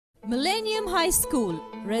Millennium High School,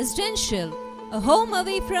 residential, a home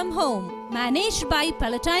away from home, managed by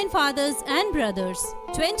Palatine fathers and brothers.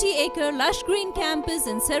 20-acre lush green campus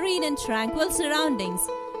in serene and tranquil surroundings.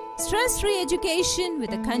 Stress-free education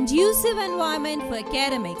with a conducive environment for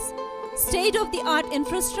academics. State-of-the-art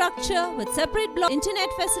infrastructure with separate block internet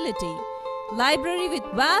facility. Library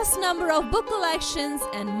with vast number of book collections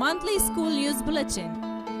and monthly school news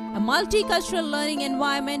bulletin. A multicultural learning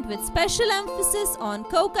environment with special emphasis on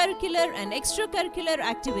co-curricular and extracurricular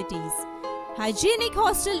activities. Hygienic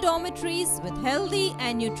hostel dormitories with healthy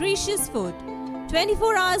and nutritious food.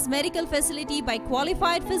 24 hours medical facility by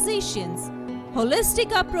qualified physicians.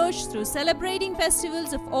 Holistic approach through celebrating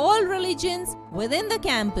festivals of all religions within the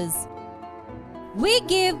campus. We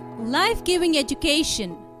give life-giving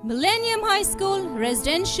education. Millennium High School,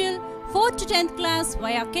 residential, 4th to 10th class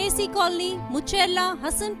via KC Colony, Mucherla,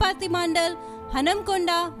 Hassan Parthi Mandal,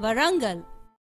 Hanamkonda, Warangal.